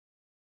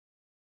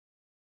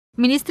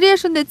Ministria e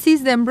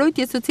Shëndetësisë dhe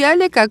Mbrojtjes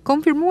Sociale ka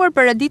konfirmuar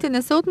para ditën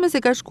e sotme se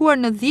ka shkuar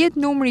në 10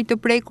 numri të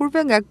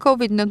prekurve nga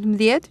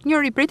COVID-19,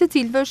 njëri prej të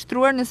cilëve është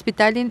shtruar në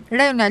Spitalin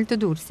Rajonal të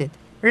Durrësit.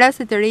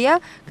 Rastet e reja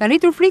kanë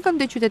rritur frikën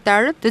te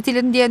qytetarët, të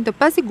cilët ndjehen të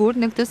pasigurt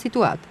në këtë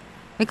situatë.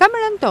 Me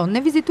kamerën tonë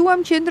ne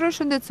vizituam qendrën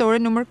shëndetësore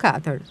numër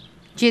 4.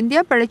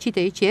 Gjendja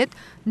paraqitej i qetë,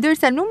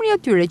 ndërsa numri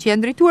atyre që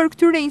janë drejtuar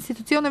këtyre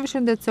institucioneve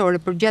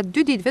shëndetësore për gjatë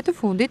 2 ditëve të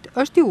fundit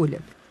është i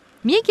ulët.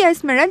 Mjekja e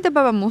Durrës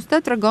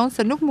Babamusta tregon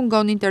se nuk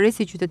mungon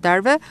interesi i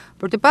qytetarëve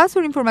për të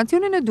pasur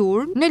informacionin e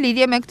duhur në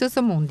lidhje me këtë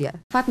sëmundje.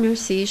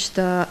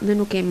 Fatmirësisht ne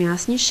nuk kemi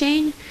asnjë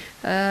shenjë,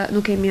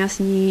 nuk kemi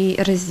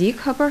asnjë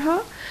rrezik hapërhë.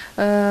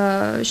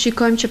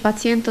 Shikojmë që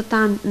pacientët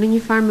tanë në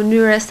një farë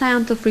mënyre sa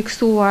janë të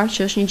friksuar,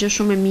 që është një gjë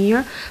shumë e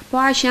mirë, po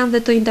aq janë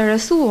dhe të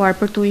interesuar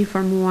për t'u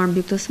informuar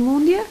mbi këtë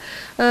sëmundje.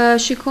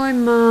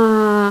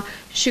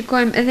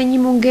 Shikojmë edhe një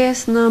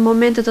mungesë në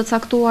momente të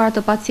caktuara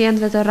të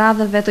pacientëve të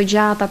radhëve të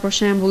gjata, për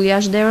shembull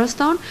jashtë derës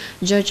tonë,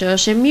 gjë që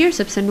është e mirë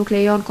sepse nuk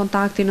lejon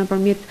kontaktin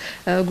nëpërmjet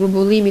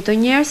grumbullimit të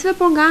njerëzve,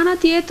 por nga ana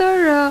tjetër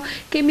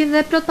kemi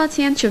dhe plot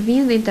pacientë që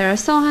vinë dhe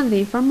interesohen dhe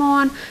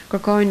informohen,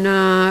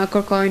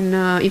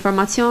 kërkojnë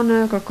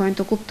informacione, kërkojnë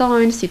të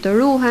kuptojnë si të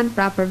ruhen,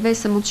 pra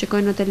përveç se mund të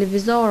shikojnë në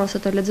televizor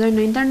ose të lexojnë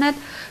në internet,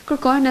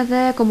 kërkojnë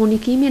edhe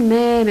komunikimin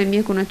me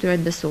mjekun e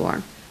tyre të besuar.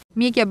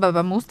 Mjekja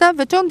Babamusta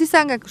veçon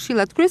disa nga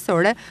këshillat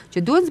kryesore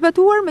që duhet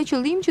zbatuar me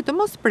qëllim që të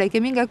mos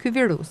prekemi nga ky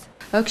virus.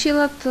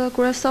 Këshillat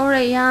kryesore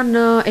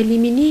janë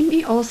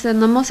eliminimi ose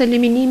në mos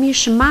eliminimi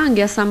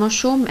shmangja sa më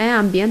shumë e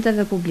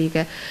ambienteve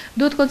publike.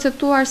 Duhet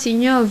konceptuar si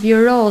një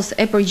viroz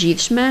e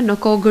përgjithshme në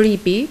kohë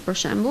gripi, për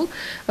shembull,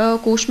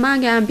 ku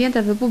shmangja e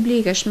ambienteve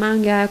publike,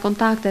 shmangja e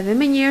kontakteve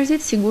me njerëzit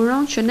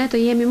siguron që ne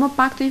të jemi më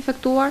pak të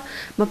infektuar,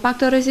 më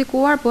pak të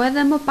rrezikuar, po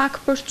edhe më pak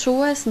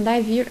përshkrues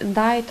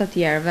ndaj të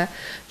tjerëve.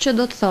 Që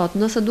do të thotë,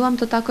 nëse duam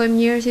të takojmë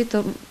njerëzit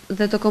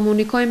dhe të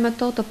komunikojmë me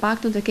to, të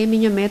paktën të kemi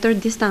 1 metër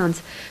distancë.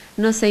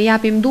 Nëse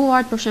japim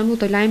duart, për shembull,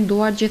 të lajmë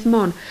duart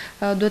gjithmonë.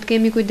 Duhet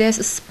kemi kujdes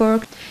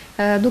spërk,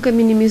 duke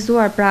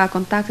minimizuar pra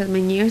kontaktet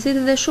me njerëzit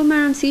dhe shumë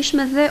e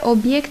rëndësishme dhe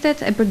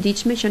objektet e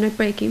përditshme që ne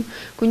prekim.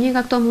 Ku një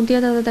nga këto mund të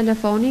jetë edhe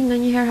telefoni,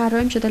 nganjëherë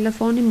harrojmë që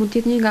telefoni mund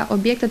të jetë një nga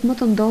objektet më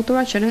të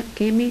ndotura që ne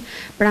kemi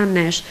pranë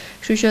nesh.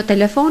 Kështu që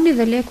telefoni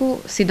dhe leku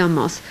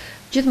sidomos.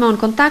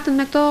 Gjithmonë kontaktet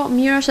me këto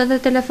mirë është edhe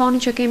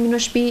telefoni që kemi në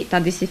shtëpi, ta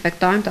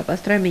disinfektojmë, ta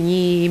pastrojmë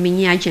me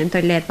një agent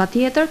të lehtë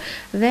patjetër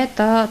dhe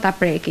ta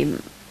prekim.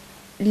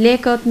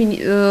 Lekët,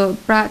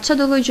 pra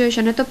çdo lloj gjëje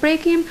që ne të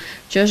prekim,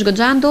 që është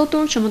goxha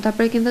ndotur, që mund ta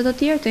prekin dhe të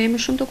tjerë, të jemi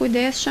shumë të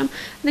kujdesshëm.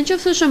 Dhe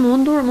nëse është e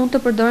mundur, mund të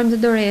përdorim dhe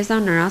doreza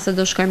në rast se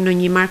do shkojmë në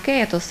një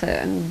market ose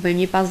bëjmë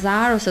një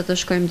pazar ose të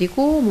shkojmë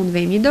diku, mund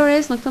vëmë një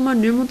dorezë, në këtë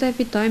mënyrë mund të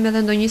evitojmë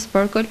edhe ndonjë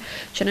spërkull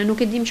që ne nuk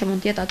e dimë që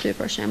mund të jetë aty,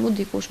 për shembull,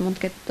 dikush mund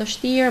të ketë të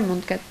shtirë,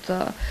 mund të ketë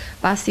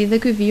pasi dhe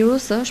ky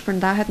virus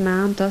shpërndahet me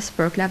anë të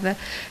spërklave.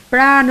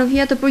 Pra në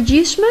vijë të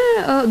përgjithshme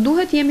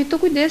duhet jemi të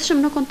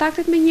kujdesshëm në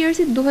kontaktet me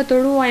njerëzit, duhet të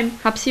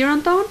ruajmë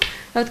hapësirën tonë,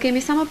 të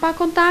kemi sa më pak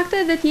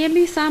kontakte dhe të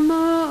jemi sa më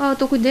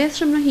të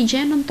kujdesshëm në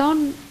higjienën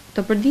tonë,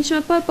 të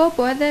përditshme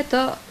po edhe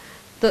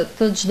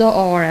të çdo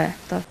ore.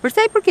 Për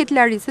sa i përket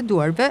larjes së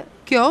duarve,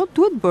 kjo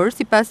duhet bërë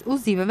sipas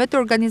udhëzimeve të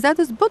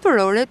Organizatës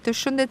Botërore të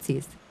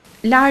Shëndetësisë.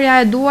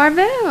 Larja e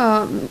duarve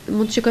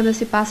mund të shikojmë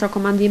sipas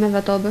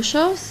rekomandimeve të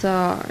OBSH-s,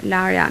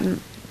 larja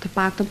të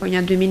paktën për një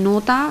 2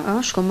 minuta,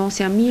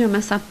 shkomosja mirë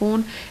me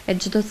sapun e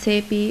çdo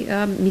cepi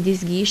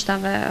midis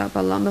gishtave,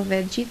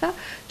 pëllëmbëve të gjitha,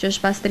 që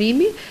është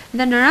pastrimi,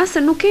 dhe në rast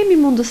se nuk kemi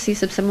mundësi,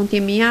 sepse mund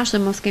të jemi jashtë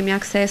dhe mos kemi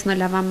akses në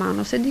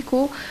lavaman ose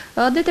diku,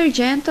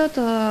 detergjentët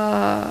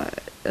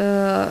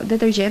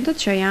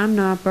që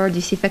janë për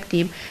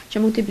disinfektim,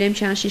 që mund t'i blejmë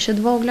që janë shishe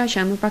vogla,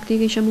 që janë më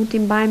praktike që mund t'i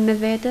mbajmë me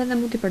vete dhe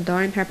mund t'i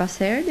përdorim her pas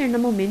here deri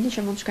në momentin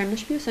që mund të shkojmë në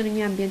shtëpi ose në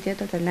një ambient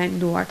tjetër të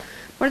lajmë duart.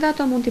 Por dhe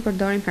ato mund t'i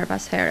përdorim her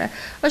pas here.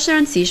 Është e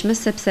rëndësishme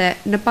sepse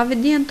në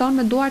pavedijen tonë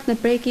me duart ne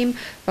prekim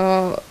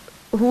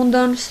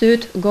hundën,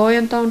 syt,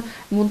 gojën tonë,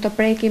 mund të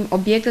prekim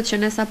objektet që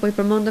ne sapo i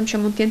përmendëm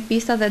që mund të jenë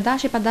pista dhe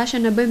dashi pa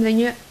dashje ne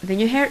bëjmë dhe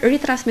një herë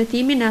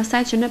ritransmetimin e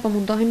asaj që ne po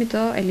mundohemi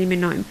të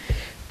eliminojmë.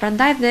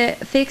 Prandaj dhe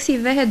theksi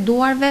vehet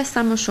duarve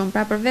sa më shumë.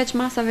 Pra përveç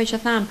masave që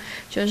tham,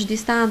 që është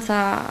distanca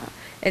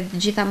e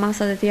gjitha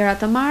masat e tjera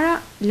të marra,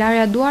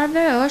 larja e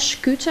duarve është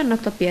kyçe në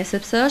këtë pjesë,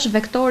 sepse është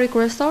vektori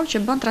kryesor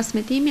që bën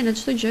transmetimin e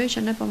çdo gjëje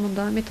që ne po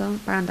mundohemi të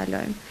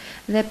parandalojmë.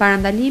 Dhe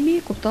parandalimi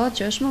kuptohet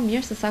që është më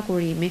mirë se sa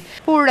kurimi.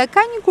 Por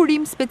ka një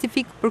kurim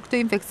specifik për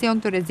këtë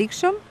infeksion të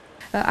rrezikshëm?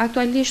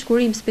 Aktualisht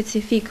kurim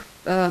specifik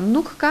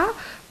nuk ka,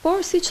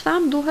 por siç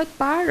tham duhet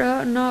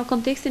parë në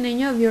kontekstin e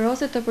një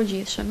viroze të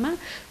përgjithshme,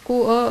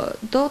 ku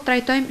do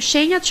trajtojmë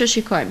shenjat që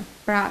shikojmë.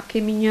 Pra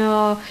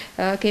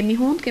kemi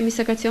hund, kemi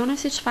sekrecione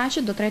si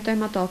shfaqet, do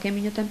trajtojmë ato, kemi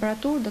një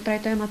temperaturë, do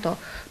trajtojmë ato.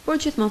 Por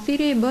gjithmonë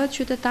thirrja i bëhet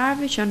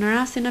qytetarëve që në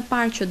rastin e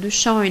parë që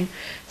dyshojnë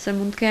se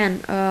mund të kenë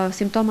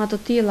simptoma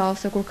të tilla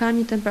ose kur kanë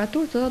një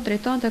temperaturë të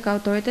drejtohen tek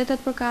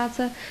autoritetet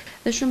përkatëse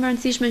dhe shumë e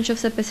rëndësishme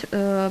nëse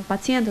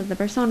pacientët dhe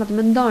personat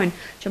mendojnë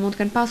që mund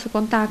të kenë pasur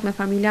kontakt me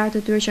familjarët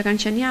e tyre që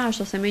kanë qenë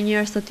jashtë ose me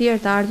njerëz të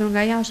tjerë të ardhur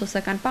nga jashtë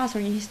ose kanë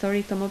pasur një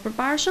historik të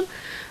mëpërparshëm,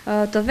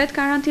 të vetë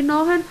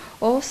karantinohen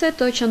ose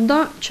të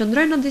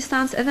qëndrojnë në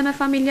distancë edhe me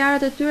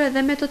familjarët e tyre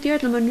dhe me të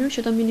tjerët në mënyrë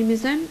që të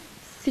minimizojnë,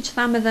 siç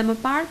thamë edhe më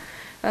parë,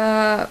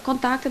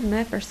 kontaktet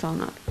me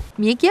personat.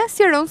 Mjekja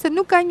sqaron se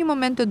nuk ka një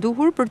moment të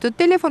duhur për të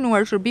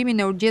telefonuar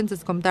shërbimin e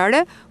urgjencës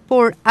kombëtare,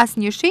 por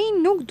asnjë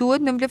shenjë nuk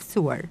duhet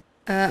nënvlerësuar.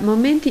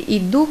 Momenti i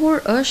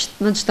duhur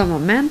është në çdo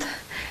moment,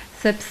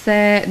 sepse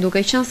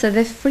duke qenë se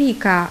dhe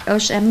frika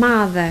është e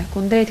madhe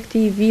kundrejt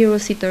këtij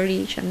virusi të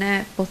ri që ne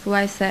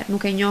pothuajse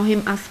nuk e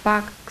njohim as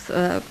pak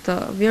këtë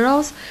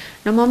virus,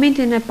 në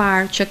momentin e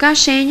parë që ka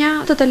shenja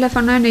të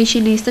telefonojnë në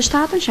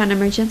 127, që janë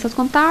emergjencat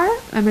kombëtare,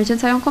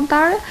 emergjenca jonë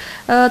kombëtare,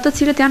 të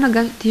cilët janë në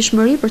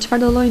gatishmëri për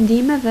çfarëdo lloj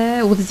ndihme dhe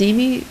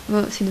udhëzimi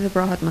si të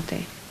veprohet më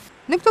tej.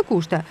 Në këto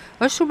kushte,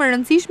 është shumë e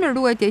rëndësishme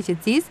ruhetja e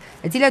qetësisë,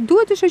 e cila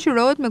duhet të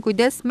shoqërohet me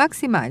kujdes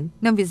maksimal,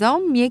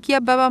 nënvizon mjekja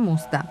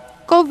Babamusta.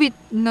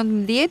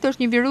 COVID-19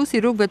 është një virus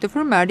i rrugëve të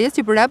frymëmarrjes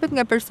që përhapet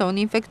nga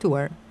personi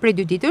infektuar. Prej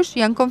 2 ditësh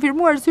janë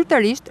konfirmuar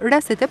zyrtarisht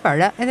rastet e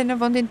para edhe në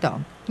vendin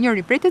tonë,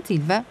 njëri prej të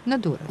cilëve në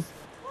Durrës.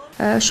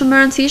 Shumë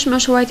e rëndësishme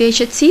është ruajtja e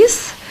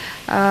qetësisë,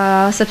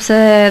 sepse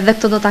dhe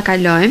këtë do ta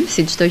kalojmë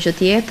si çdo gjë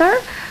tjetër,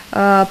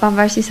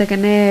 pavarësisht se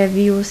kene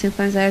virusin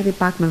influenza erdhi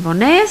pak me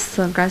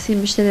vonesë në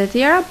krahasim me shtetet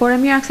tjera, por e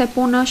mira kësaj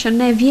pune është që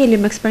ne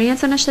vjelim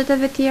eksperiencën e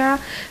shteteve tjera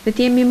dhe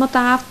të jemi më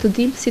të aftë të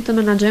dimë si të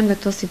menaxhojmë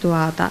këto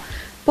situata.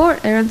 Por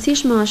e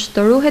rëndësishme është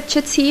të ruhet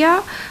qetësia,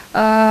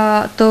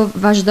 të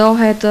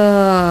vazhdohet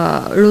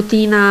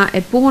rutina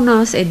e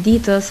punës, e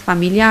ditës,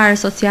 familjare,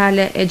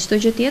 sociale e çdo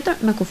gjë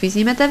tjetër me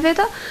kufizimet e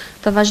veta,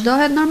 të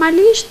vazhdohet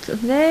normalisht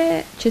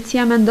dhe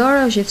qetësia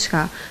mendore është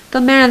gjithçka.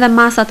 Të merren edhe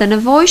masat e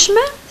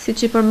nevojshme,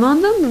 siç i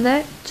përmendëm,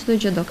 dhe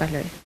çdo gjë do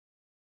kalojë.